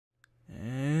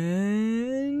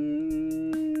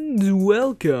friends,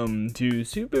 welcome to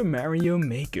Super Mario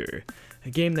Maker, a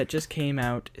game that just came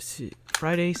out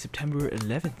Friday, September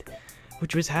 11th,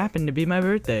 which was happened to be my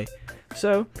birthday.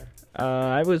 So,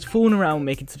 I was fooling around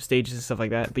making some stages and stuff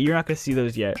like that, but you're not going to see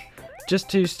those yet. Just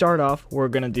to start off, we're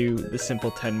going to do the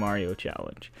simple 10 Mario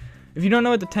challenge. If you don't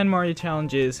know what the 10 Mario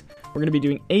challenge is, we're going to be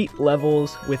doing 8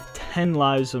 levels with 10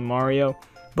 lives of Mario.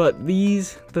 But the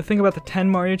thing about the 10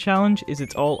 Mario challenge is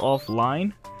it's all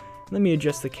offline. Let me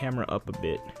adjust the camera up a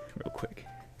bit real quick.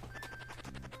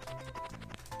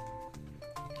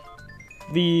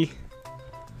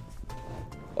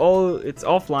 It's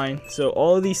offline, so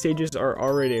all of these stages are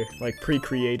already like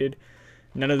pre-created.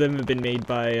 None of them have been made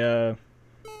by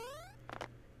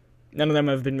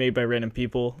random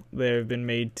people. They've been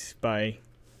made by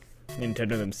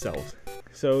Nintendo themselves.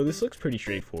 So this looks pretty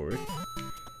straightforward.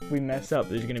 If we mess up,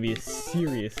 there's gonna be a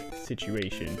serious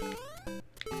situation.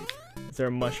 Is there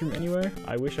a mushroom anywhere?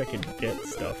 I wish I could get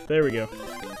stuff. There we go.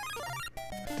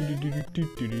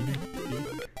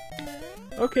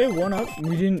 Okay, 1 up.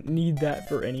 We didn't need that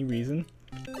for any reason.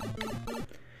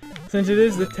 Since it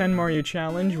is the 10 Mario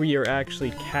challenge, we are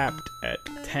actually capped at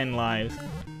 10 lives.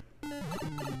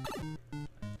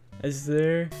 Is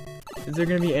there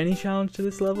gonna be any challenge to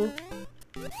this level?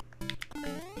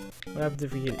 What happens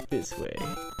if we hit it this way?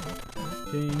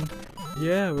 Ding.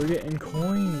 Yeah, we're getting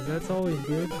coins. That's always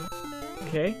good.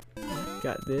 Okay,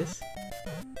 got this.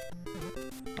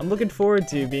 I'm looking forward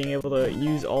to being able to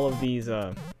use all of these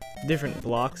different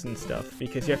blocks and stuff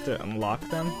because you have to unlock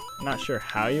them. I'm not sure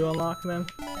how you unlock them,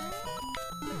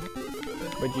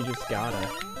 but you just gotta.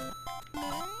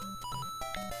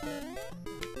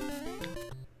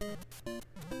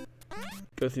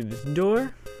 Go through this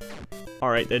door.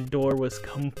 Alright, that door was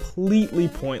completely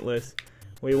pointless.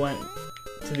 We went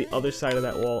to the other side of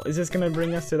that wall. Is this gonna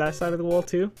bring us to that side of the wall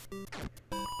too?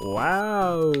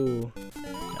 Wow,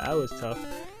 that was tough.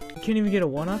 We can't even get a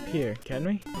 1-up here, can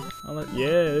we? Yeah,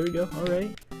 there we go.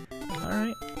 Alright.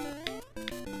 Alright.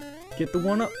 Get the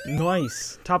 1-up.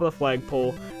 Nice. Top of the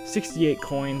flagpole. 68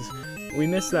 coins. We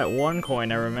missed that 1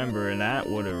 coin, I remember, and that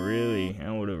would have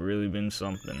really been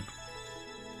something.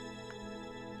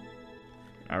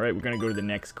 Alright, we're gonna go to the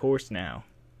next course now.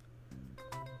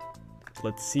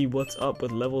 Let's see what's up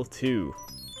with level 2.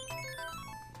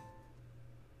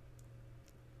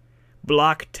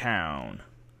 Block Town.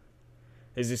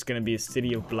 Is this gonna be a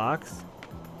city of blocks?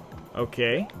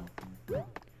 Okay.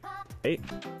 Hey.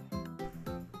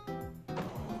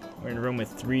 We're in a room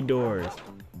with 3 doors.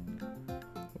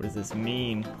 What does this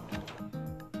mean?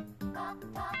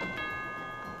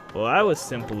 Well, that was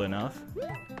simple enough. We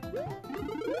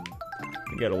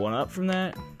got a 1-up from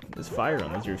that. There's fire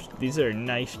on these are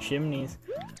nice chimneys.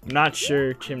 I'm not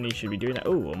sure chimneys should be doing that.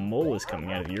 Oh, a mole is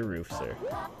coming out of your roof, sir.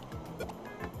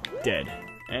 Dead.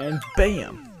 And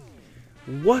bam!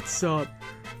 What's up?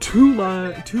 2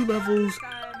 levels,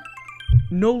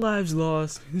 no lives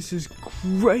lost. This is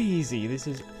crazy. This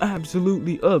is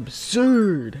absolutely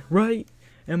absurd, right?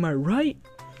 Am I right?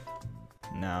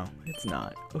 No, it's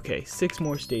not. Okay, 6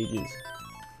 more stages.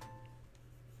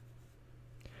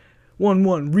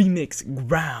 1-1 remix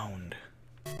ground.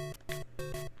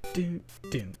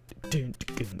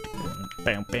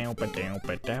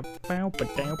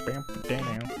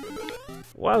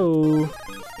 Whoa.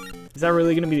 Is that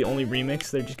really gonna be the only remix?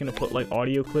 They're just gonna put like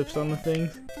audio clips on the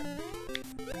things?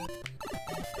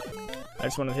 I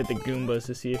just want to hit the Goombas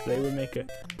to see if they would make a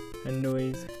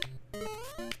noise.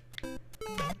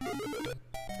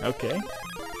 Okay.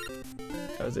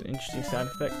 That was an interesting sound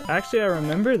effect. Actually, I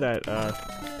remember that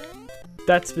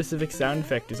that specific sound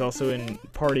effect is also in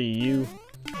Party U.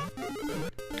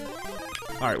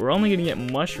 Alright, we're only gonna get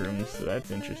mushrooms, so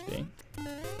that's interesting.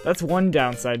 That's one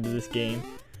downside to this game.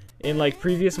 In like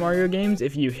previous Mario games,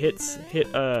 if you hit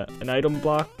an item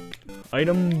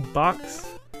box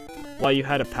while you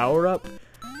had a power-up,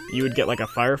 you would get like a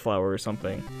fire flower or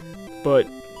something. But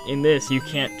in this, you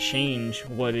can't change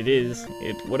what it is.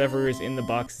 Whatever is in the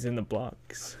box is in the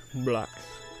blocks.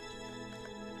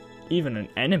 Even an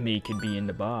enemy could be in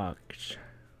the box.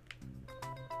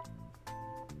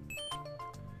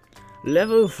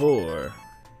 Level 4.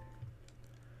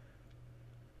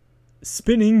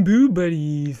 Spinning Boo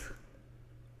Buddies.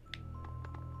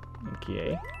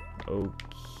 Okay.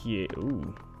 Okay.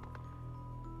 Ooh.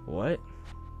 What?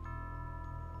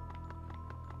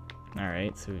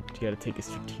 Alright, so you gotta take a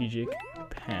strategic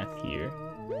path here.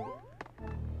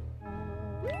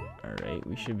 Alright,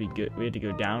 we should be good. We had to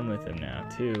go down with him now,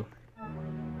 too.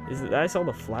 I saw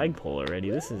the flagpole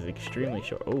already. This is extremely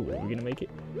short. Oh, are we gonna make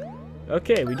it?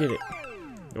 Okay, we did it.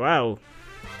 Wow.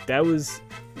 That was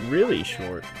really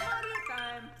short.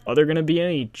 Are there gonna be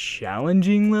any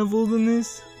challenging levels in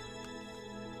this?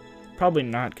 Probably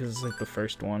not, because it's like the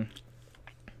first one.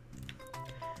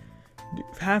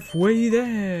 Halfway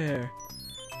there!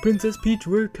 Princess Peach,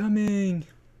 we're coming!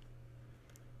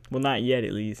 Well, not yet,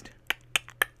 at least.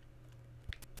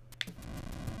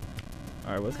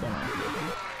 Alright, what's going on?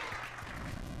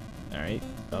 Alright,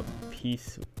 a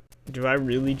piece. Do I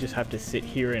really just have to sit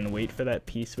here and wait for that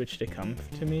P-switch to come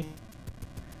to me?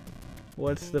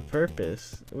 What's the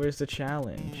purpose? Where's the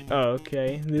challenge? Oh,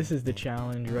 okay. This is the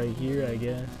challenge right here, I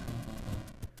guess.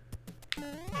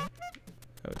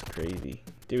 That was crazy.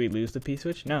 Did we lose the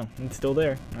P-switch? No, it's still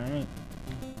there. Alright.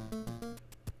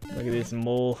 Look at this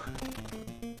mole.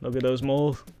 Look at those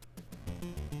moles.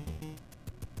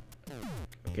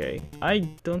 Okay. I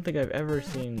don't think I've ever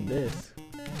seen this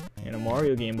in a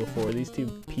Mario game before. These two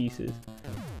pieces.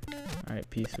 Alright,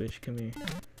 P-switch, come here.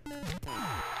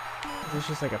 Is this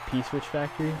just like a P-switch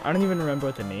factory? I don't even remember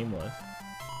what the name was.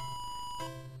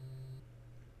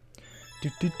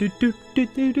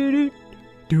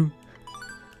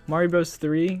 Mario Bros.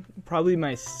 3, probably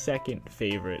my second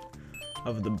favorite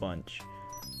of the bunch.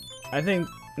 I think,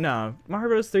 no, Mario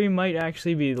Bros. 3 might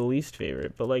actually be the least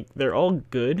favorite, but like, they're all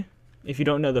good if you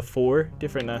don't know the 4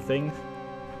 different things.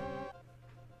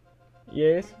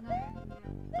 Yes?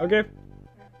 Okay.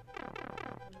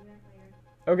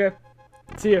 Okay.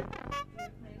 See ya.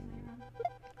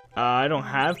 I don't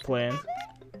have plans.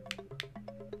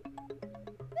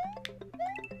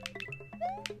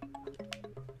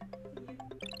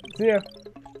 See ya.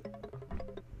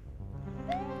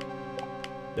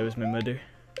 That was my mother.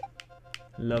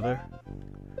 Lover.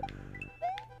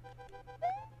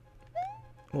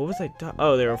 What was I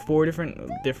oh, there are 4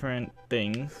 different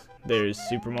things. There's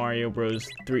Super Mario Bros.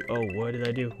 3. Oh, what did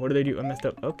I do? What did I do? I messed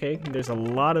up. Okay, there's a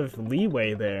lot of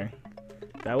leeway there.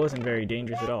 That wasn't very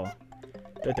dangerous at all.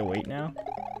 Do I have to wait now?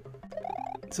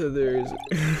 So there's...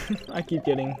 I keep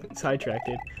getting sidetracked.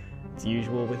 It's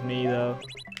usual with me, though.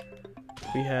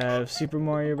 We have Super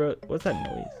Mario Bros. What's that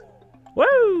noise?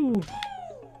 Woo!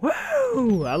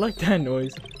 Woo! I like that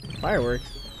noise.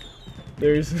 Fireworks.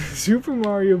 There's Super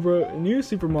Mario Bros. New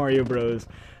Super Mario Bros.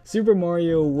 Super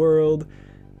Mario World,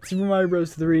 Super Mario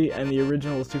Bros. 3, and the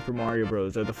original Super Mario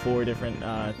Bros. Are the 4 different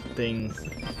things.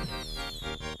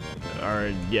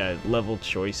 Are, yeah, level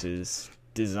choices,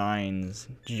 designs,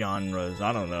 genres.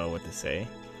 I don't know what to say.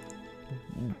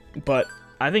 But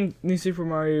I think New Super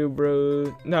Mario Bros.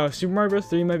 No, Super Mario Bros.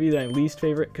 3 might be my least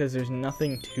favorite because there's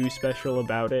nothing too special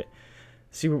about it.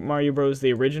 Super Mario Bros.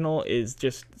 The original is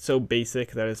just so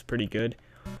basic that it's pretty good.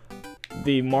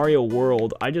 The Mario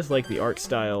World, I just like the art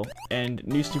style, and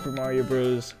New Super Mario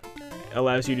Bros.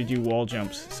 Allows you to do wall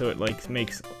jumps, so it like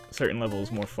makes certain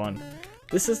levels more fun.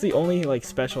 This is the only like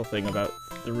special thing about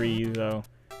 3 though.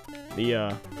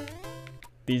 The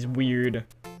these weird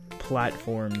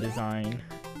platform design.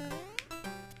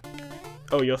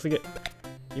 Oh, you also get,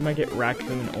 you might get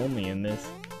raccoon only in this.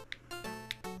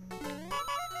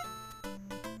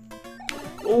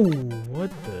 Oh,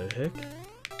 what the heck?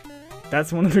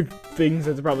 That's one of the things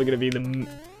that's probably going to be the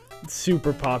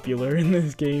super popular in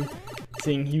this game.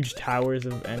 Seeing huge towers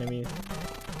of enemies.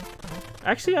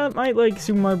 Actually, I might like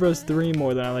Super Mario Bros. 3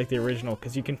 more than I like the original,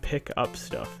 because you can pick up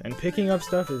stuff. And picking up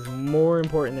stuff is more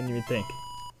important than you would think.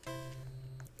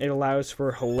 It allows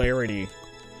for hilarity.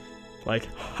 Like,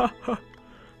 ha ha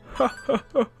ha ha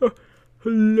ha ha,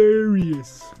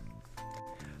 hilarious.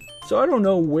 So I don't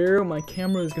know where my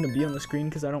camera is going to be on the screen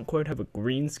because I don't quite have a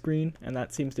green screen, and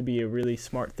that seems to be a really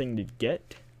smart thing to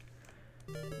get.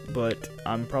 But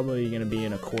I'm probably going to be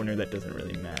in a corner that doesn't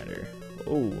really matter.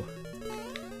 Oh,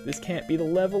 this can't be the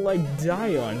level I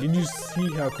die on. Did you see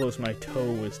how close my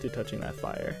toe was to touching that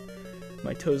fire?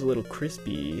 My toe's a little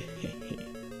crispy.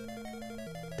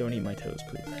 Don't eat my toes,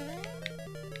 please.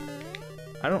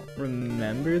 I don't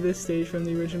remember this stage from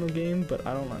the original game, but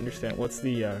I don't understand. What's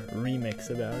the remix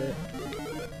about it?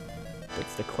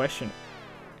 That's the question.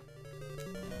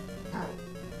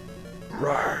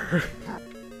 Roar.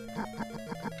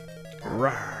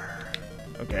 Roar.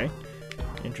 Okay.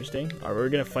 Interesting. Are we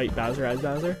gonna fight Bowser as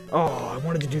Bowser? Oh, I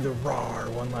wanted to do the roar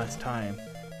one last time.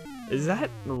 Is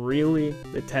that really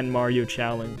the 10 Mario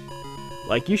challenge?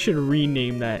 Like, you should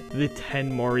rename that the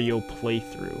 10 Mario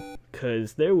playthrough.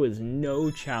 Because there was no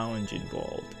challenge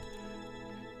involved.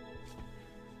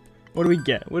 What do we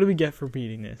get? What do we get for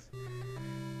beating this?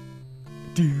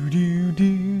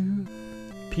 Do.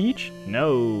 Peach?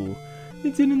 No.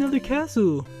 It's in another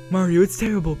castle. Mario, it's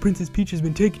terrible. Princess Peach has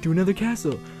been taken to another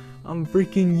castle. I'm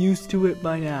freaking used to it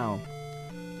by now.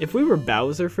 If we were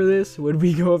Bowser for this, would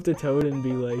we go up to Toad and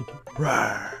be like,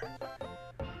 rawr?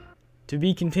 To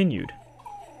be continued.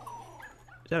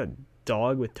 that a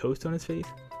dog with toast on his face?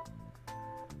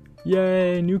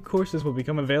 Yay, new courses will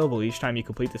become available each time you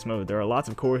complete this mode. There are lots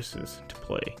of courses to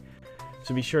play,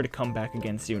 so be sure to come back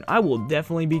again soon. I will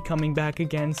definitely be coming back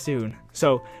again soon.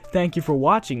 So, thank you for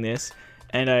watching this,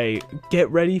 and I get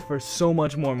ready for so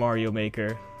much more Mario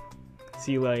Maker.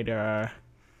 See you later.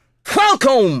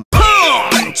 Welcome!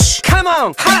 Punch! Come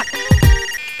on! Ha!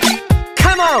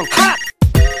 Come on! Ha!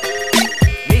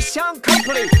 Mission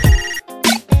complete!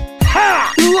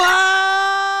 Ha!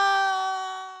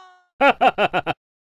 Wow!